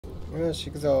よし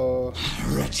行くぞ。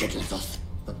 Wretched little,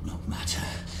 but no matter.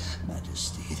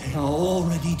 Majesty, they are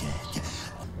already dead.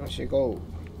 よし行こ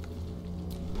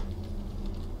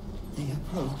They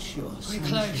approach your We're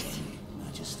sanctuary, close.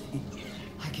 Majesty.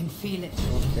 I can feel it.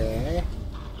 う。オッケー。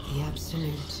 The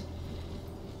absolute.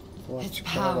 うわ Its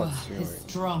力が power 強い。 is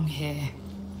strong here.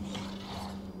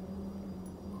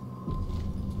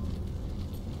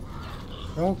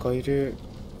 なんかいる。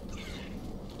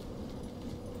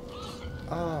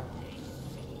ああ。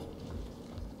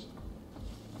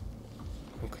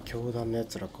なんか教団のや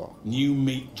つらか。 New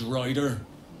meat drider.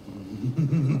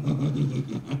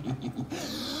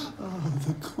 Oh,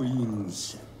 the Queen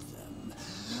sent them.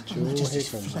 女王陛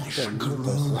下に実は見事に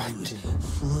座ってる。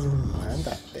なん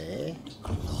だって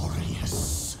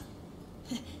Glorious.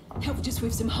 Helped us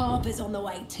with some harbours on the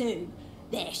way too.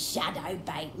 They're shadow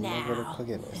bait 登る now.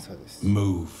 影の餌です。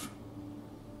 Move.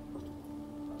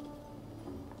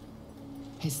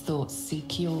 His thoughts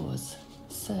seek yours,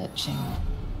 searching,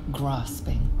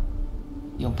 grasping.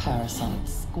 Your parasite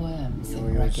squirms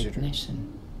in recognition.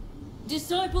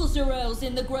 Disciple Sorrel's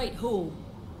in the Great Hall.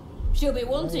 She'll be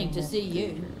wanting to see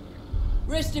you.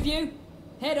 Rest of you,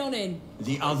 head on in.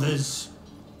 The others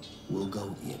will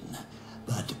go in,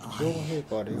 but 女王 I 陛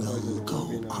下は礼拝所 will の go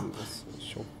帯なん up. です。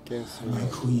職権する My よ。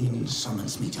 Queen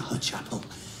summons me to her chapel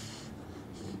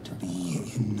to be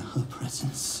in her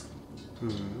presence.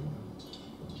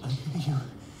 I hear you,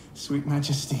 sweet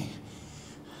Majesty.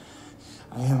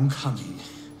 I am coming.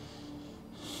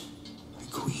 My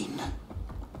Queen.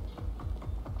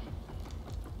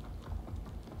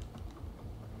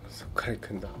 そっから行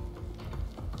くんだ。へ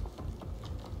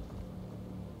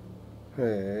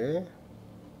え。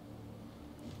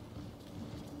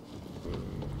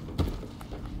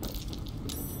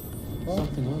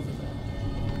Something over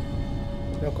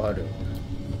there. なんかある。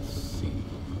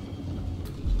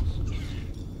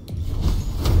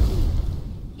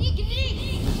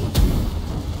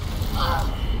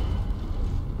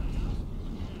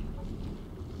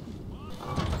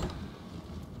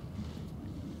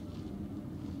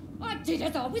 I did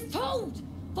as I was told.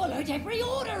 Followed every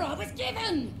order I was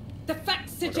given. The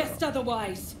facts suggest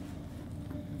otherwise.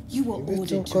 You were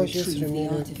ordered to retrieve the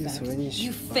artifact.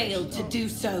 You failed to do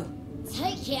so.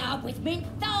 Take it up with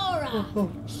Minthara.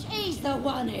 She's the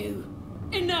one who.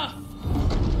 Enough!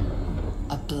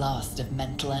 A blast of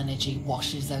mental energy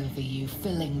washes over you,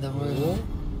 filling the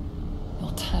room.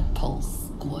 Your tadpole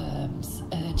squirms,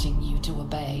 urging you to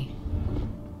obey.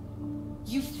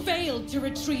 You failed to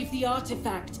retrieve the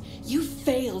artifact. You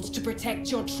failed to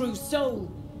protect your true soul.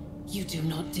 You do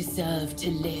not deserve to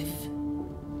live.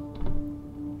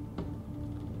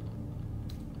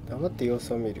 黙って様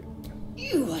子を見る。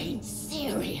 You ain't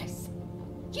serious.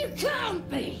 You can't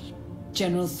be.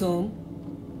 General Thorm,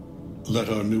 Let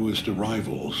our newest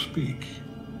arrival speak.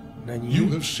 何 You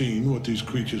have seen what these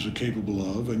creatures are capable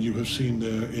of, and you have seen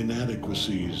their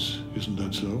inadequacies. Isn't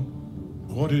that so?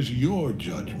 What is your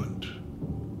judgment?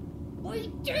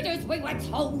 We did as we were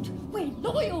told. We're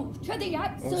loyal to the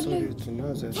恐れ absolute. ず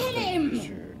なぜ Tell him.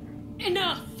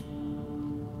 enough!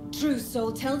 True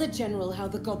Soul, tell the General how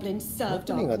the goblins served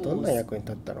何 our がどんな cause. 役に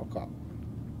立ったのか。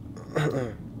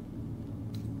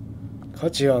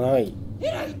価値はない。 It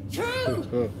ain't true.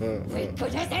 We're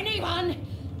good as anyone.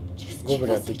 Just give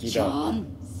Goblin us a tequila.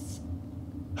 chance.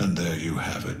 And there you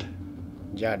have it.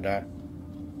 じゃあな。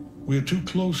 We're too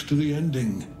close to the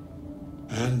ending.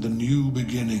 And the new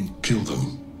beginning. Kill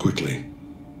them, quickly.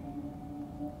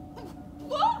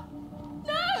 What?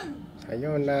 No. さ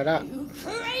ようなら。 You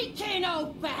creaking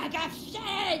old bag of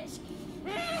shit.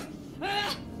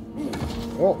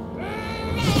 お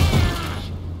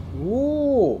お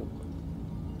お。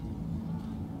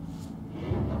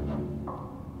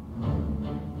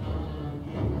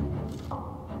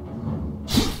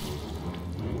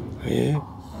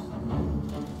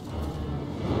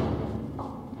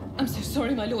I'm so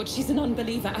sorry, my lord. She's an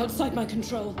unbeliever outside my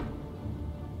control.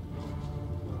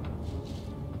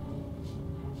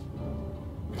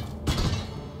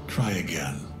 Try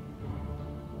again.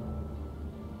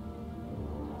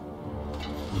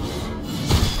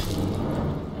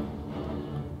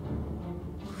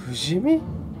 Fujimi?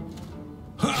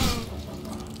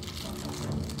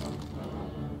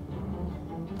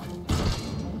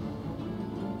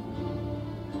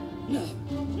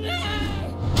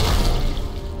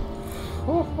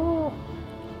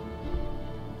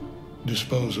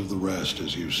 Dispose of the rest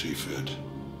as you see fit.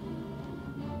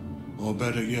 Or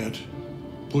better yet,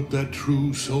 put that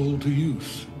true soul to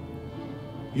use.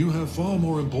 You have far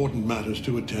more important matters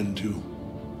to attend to.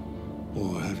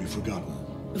 Or have you forgotten?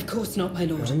 Of course not, my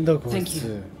lord. なんだこい Thank つ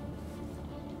you.。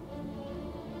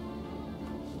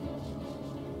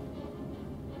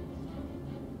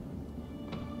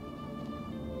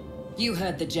You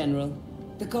heard the general.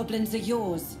 The goblins are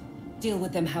yours. Deal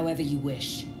with them however you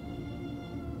wish.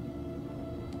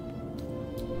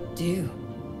 Do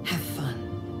have fun.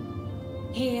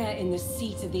 Here in the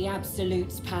seat of the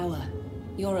Absolute's power,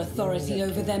 your authority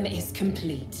over them is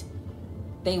complete.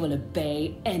 They will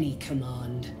obey any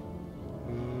command.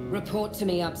 Report to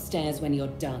me upstairs when you're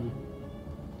done.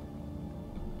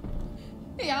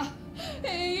 Yeah,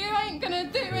 you ain't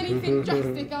gonna do anything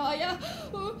drastic, are ya?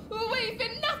 We've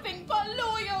been nothing but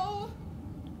loyal.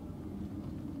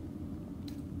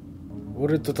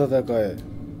 俺と戦え。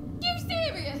 You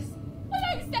serious? Well,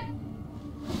 I said.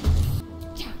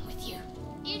 Down with you.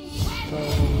 In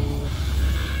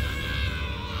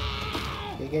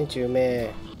経験値うめ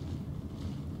え。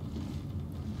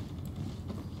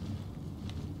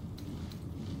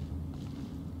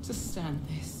 To stand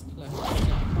this close.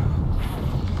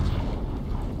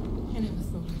 I never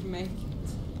thought I'd make it.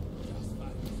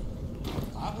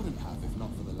 I wouldn't have if not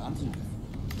for the lantern.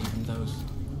 Even those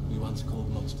we once called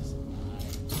monsters.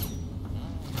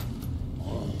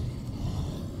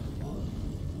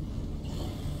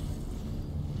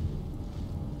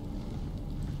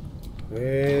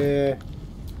 Hey,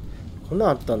 こんなん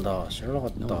あったんだ。知らなか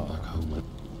った。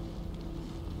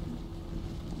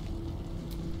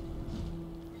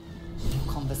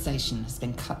 Conversation has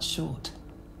been cut short.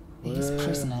 These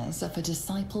prisoners are for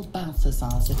Disciple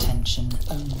Balthazar's attention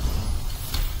only.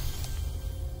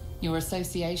 Your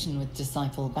association with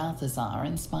Disciple Balthazar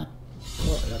inspired.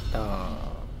 お、やったー。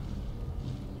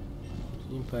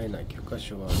心配ない許可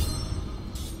書は。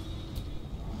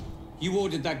 You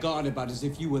ordered that guard about as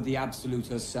if you were the Absolute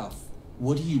herself.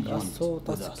 What do you want with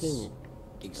us?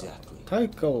 Exactly. 対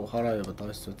価を払えば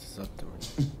脱出を手伝ってもい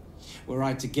い。 Were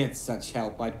I to get such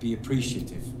help, I'd be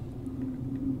appreciative.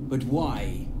 But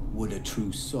why would a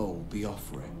true soul be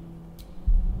offering?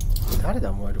 誰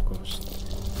だ燃える殺し。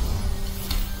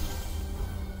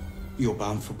 You're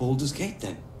bound for Baldur's Gate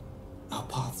then. Our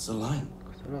paths align.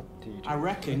 I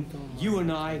reckon you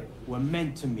and I were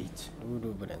meant to meet.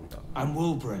 I'm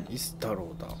Wilbren.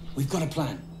 We've got a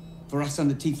plan for us and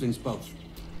the Tieflings both.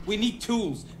 We need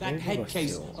tools. That head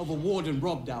case of a warden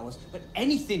robbed ours, but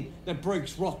anything that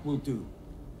breaks rock will do.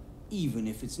 Even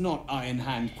if it's not Iron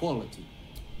Hand quality.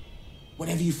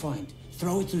 Whatever you find,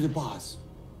 throw it through the bars.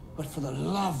 But for the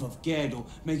love of Gerdel,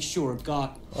 make sure a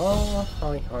guard... Oh,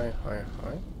 hi.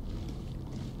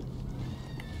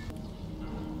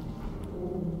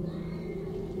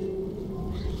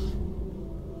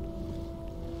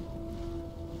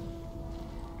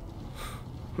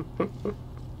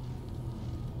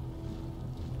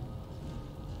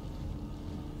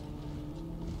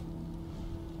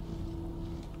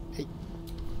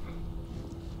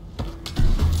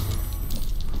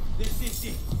 This is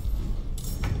it.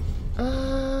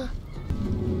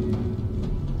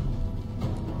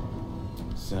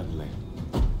 Certainly.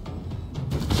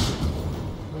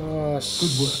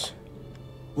 Good work.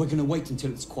 We're gonna wait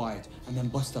until it's quiet and then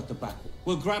bust out the back.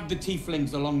 We'll grab the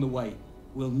tieflings along the way.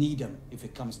 We'll need them if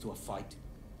it comes to a fight.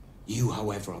 You,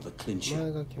 however, are the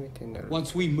clincher.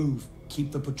 Once we move,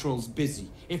 keep the patrols busy.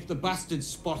 If the bastards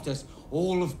spot us,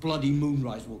 all of bloody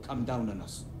Moonrise will come down on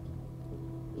us.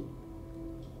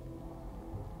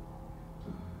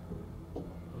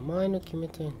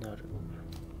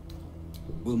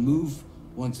 We'll move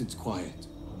once it's quiet.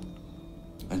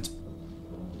 And...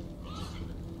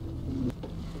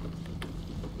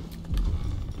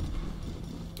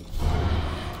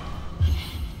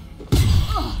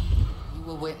 You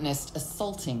were witnessed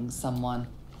assaulting someone.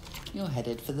 You're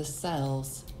headed for the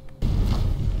cells.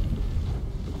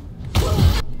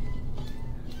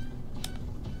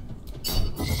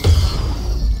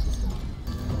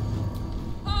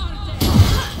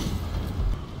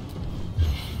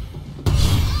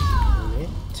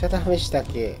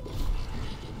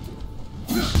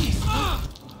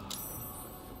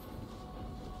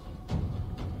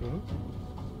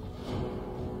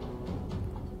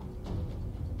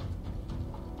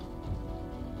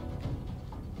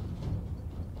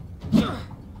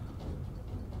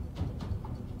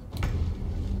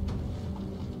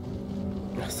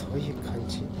そういう感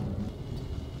じ。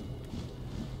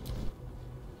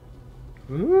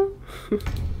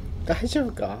大丈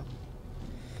夫か？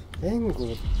援護。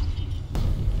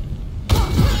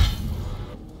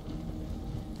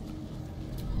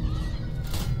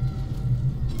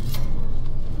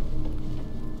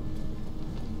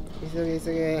急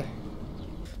げ。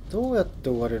どうやって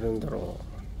終われるんだろ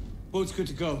う。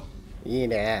いい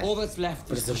ね。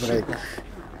プレスブレイク。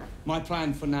My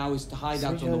plan for now is to hide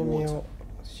out on the water.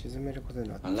 沈めることに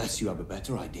なった。 Unless you have a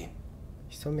better idea.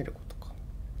 潜めることか。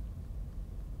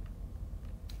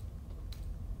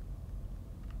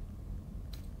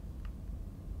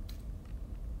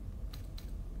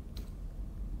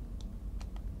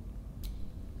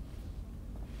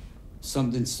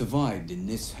Something survived in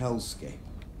this hellscape.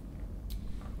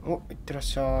 お、いってらっ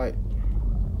しゃい。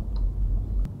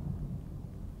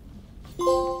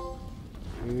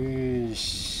よ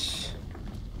し。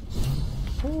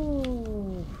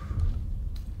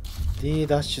D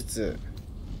脱出。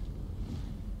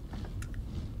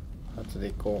後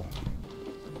で行こ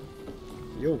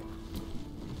う。よ。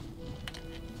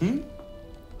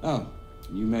Oh,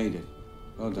 you made it.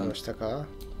 Well ど done. うしたか？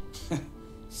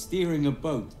 Steering a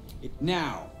boat.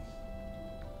 Now.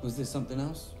 Was there something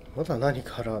else? まだ何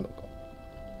か払うのか。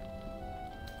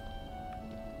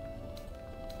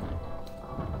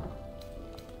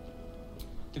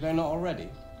Did I not already?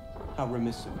 How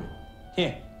remiss of me.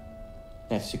 Here.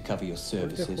 That should cover your こ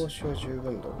れで報 services. 酬は十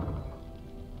分だ。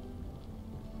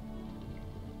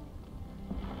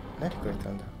何くれた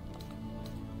んだ。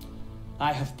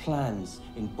I have plans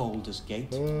in Baldur's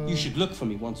Gate. You should look for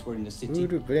me once we're in the city.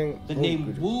 The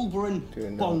name Wolverine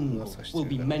Bond will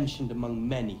be mentioned among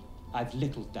many. I've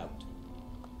little doubt.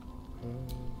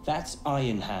 That's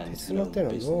Iron Hand's known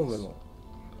business.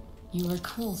 You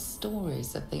recall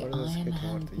stories of the Iron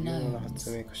Hand Gnomes,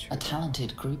 a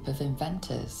talented group of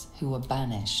inventors who were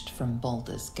banished from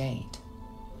Baldur's Gate.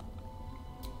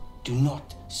 Do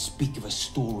not speak of a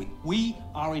story. We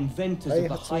are inventors of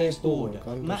the highest order,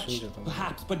 matched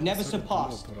perhaps but never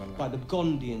surpassed by the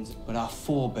Gondians. But our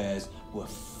forebears were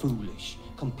foolish,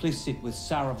 complicit with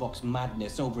Saravok's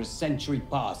madness over a century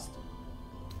past.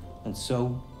 And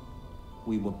so,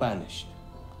 we were banished.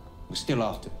 We're still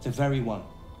after the very one.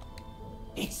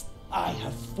 I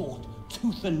have fought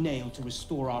tooth and nail to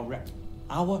restore our rep.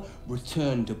 Our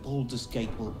return to Baldur's Gate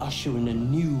will usher in a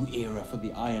new era for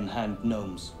the Iron Hand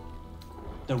Gnomes.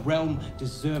 The realm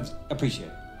deserves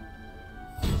appreciation.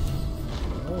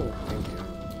 Oh, thank you.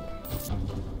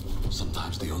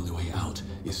 Sometimes the only way out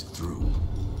is through.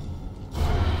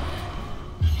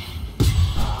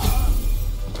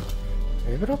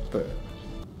 レベルアップ。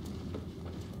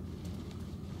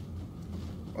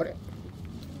あれ。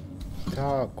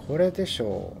さあ、これでし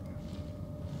ょう。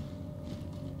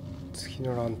月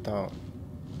のランタン。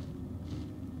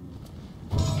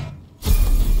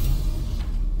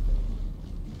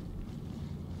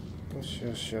よし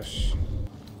よしよし。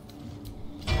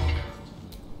こ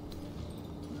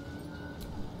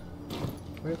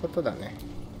ういうことだね。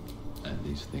And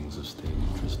these things are still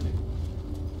interesting.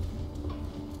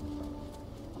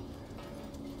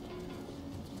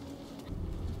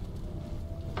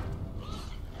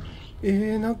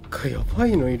 なんかやば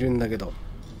いのいるんだけど。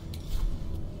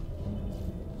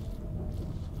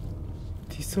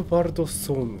ティソバルド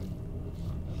ソーム。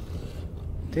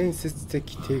伝説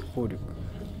的抵抗力。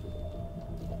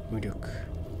無力。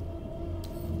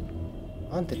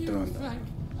アンテッドなんだ。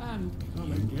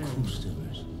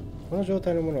この状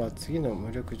態のものは次の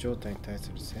無力状態に対す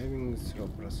るセービングスロー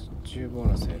プラス10ボー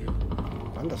ナス得る。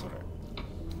なんだそれ。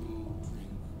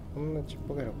こんなちっ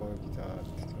ぽけな攻撃だ。我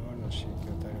の刺激を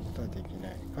与えることはできな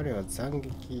い。彼は斬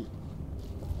撃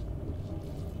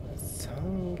一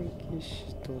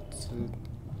つ。そ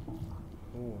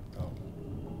うだ。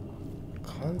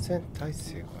完全耐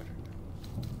性がある。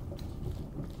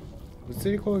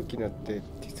物理攻撃によって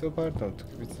ティソバルトの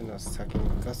特別な先に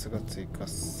ガスが追加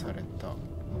された。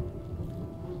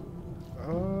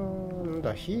なん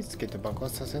だ、火つけて爆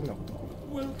発させんのか。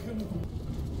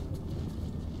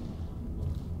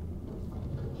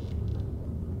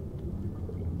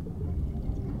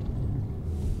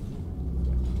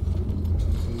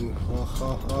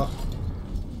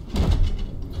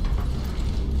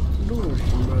どうし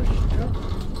ました？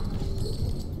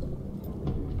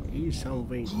いいサンウ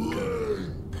ェインだ。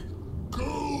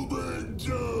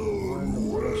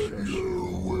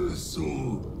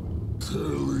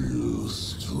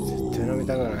絶対飲み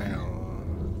たくないな。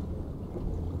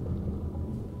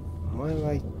お前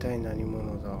は一体何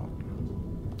者だ？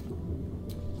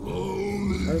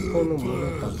最高のもの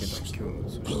だけど今日の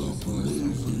そして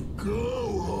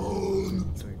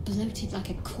bloated like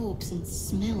a corpse and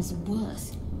smells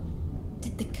worse.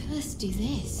 Did the curse do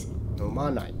this? 飲ま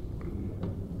ない。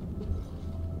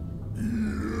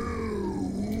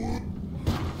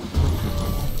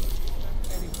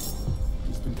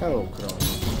タンを食らう。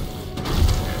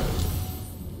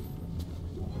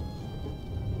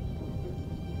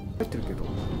入ってるけど。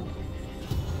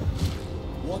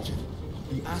Watch it.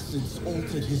 The acids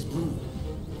altered his brew.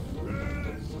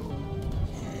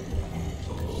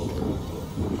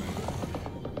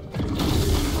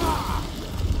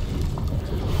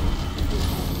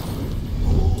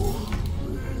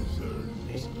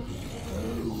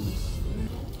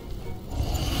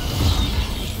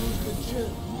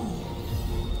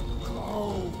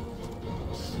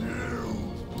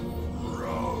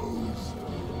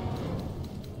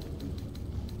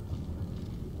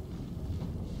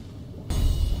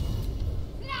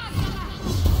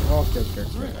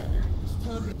 れない。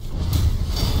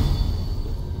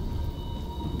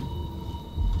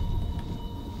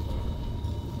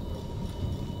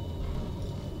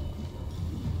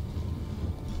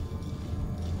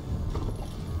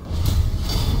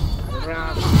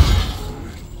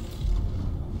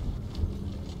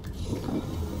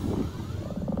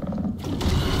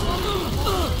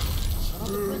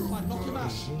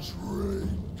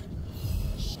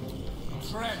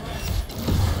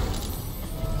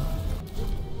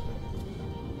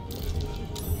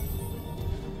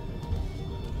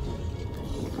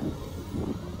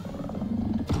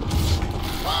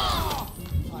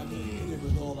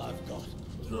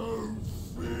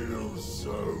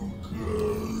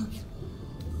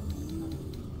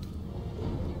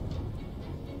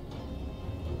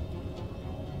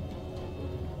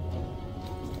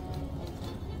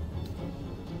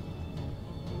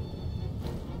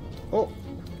お、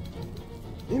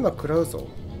今食らうぞ。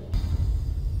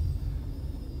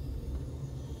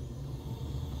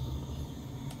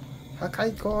破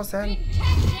壊光線。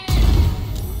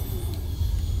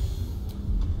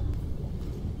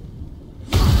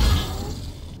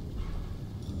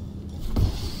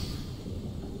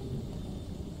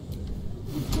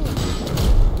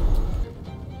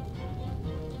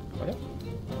あれ？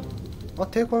あ、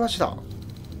抵抗なしだ。よ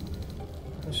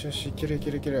しよし、いけるい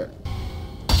けるいける。よ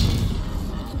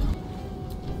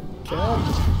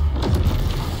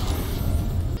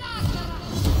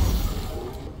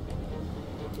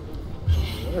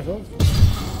いしょ。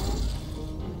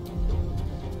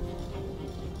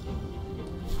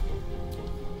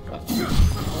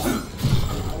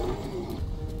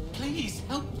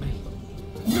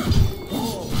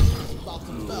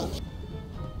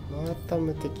また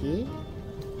無敵？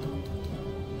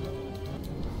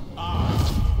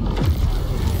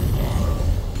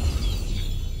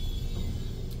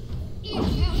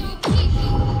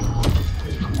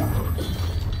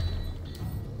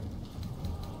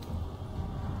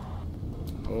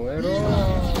燃えろー。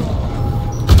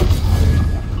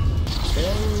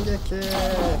電撃。終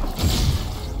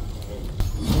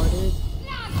わり。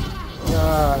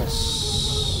よ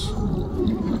し。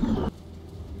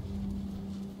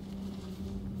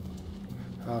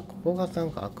あ、ここがな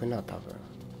んか開くな、多分。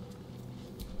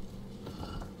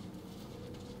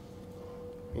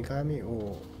女神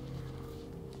王。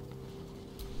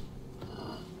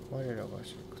我らが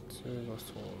食通が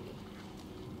そう。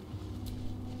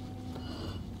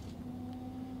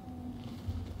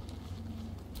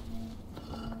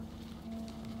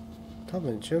多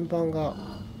分順番が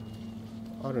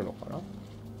あるのかな。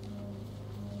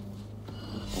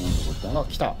あ、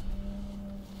来た。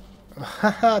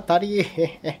はは、足り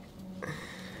ー。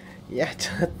いや、ち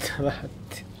ょっと待っ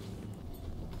て。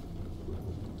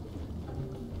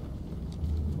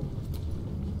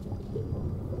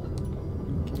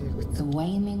The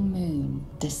Waning Moon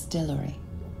Distillery。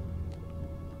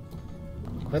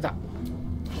これだ。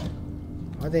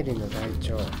マデリンの台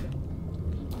帳。よ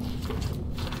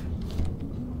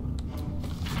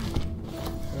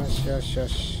しよしよ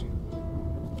し。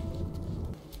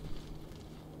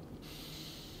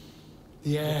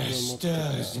The air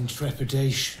stirs in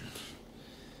trepidation.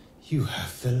 You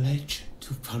have the legend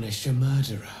to punish a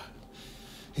murderer.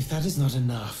 If that is not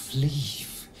enough,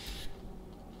 leave.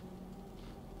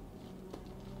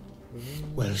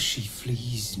 Well, she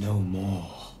flees no more,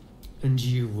 and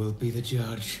you will be the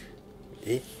judge.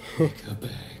 Make her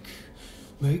beg.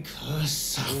 Make her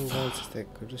suffer.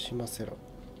 苦しませろ。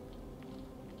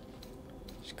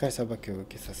しっかり裁きを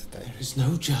受けさせたい。 There is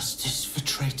no justice for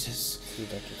traitors.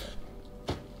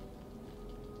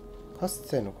 かつ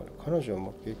ての彼女を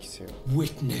目撃せよ。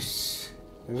 Witness.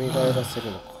 蘇らせ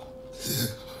るのか。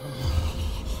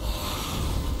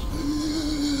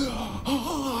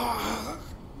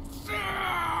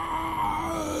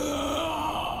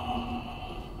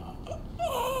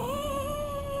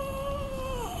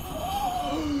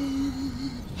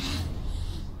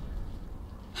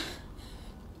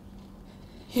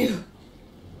You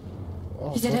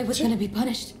said I was going to be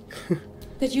punished.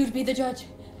 That you'd be the judge.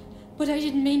 But I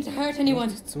didn't mean to hurt anyone.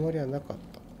 つもりはなかった。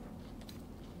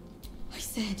 I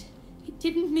said it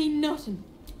didn't mean nothing.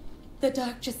 The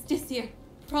Dark Justicia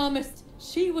promised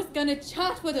she was going to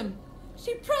chat with him.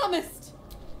 She promised.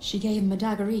 She gave him a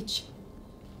dagger each.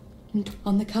 And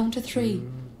on the count of 3,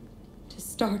 to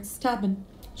start stabbing,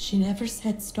 she never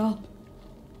said stop.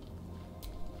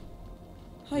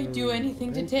 I'd do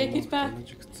anything to take it back.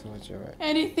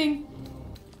 Anything.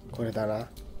 これだな。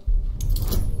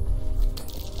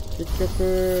結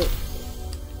局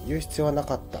言う必要はな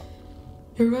かった。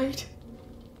 You're right.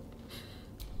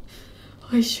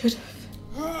 I should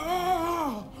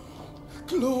have.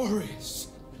 glorious.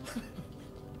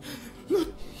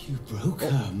 Look, you broke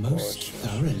her most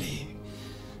thoroughly.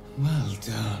 Well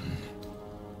done.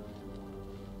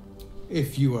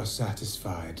 If you are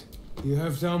satisfied, you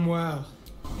have done well.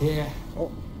 Here,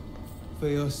 for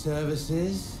your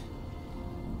services,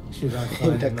 should I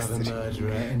find another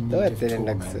murderer in need of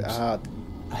torment,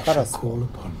 I shall call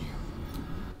upon you.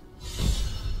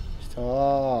 来た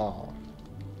ー。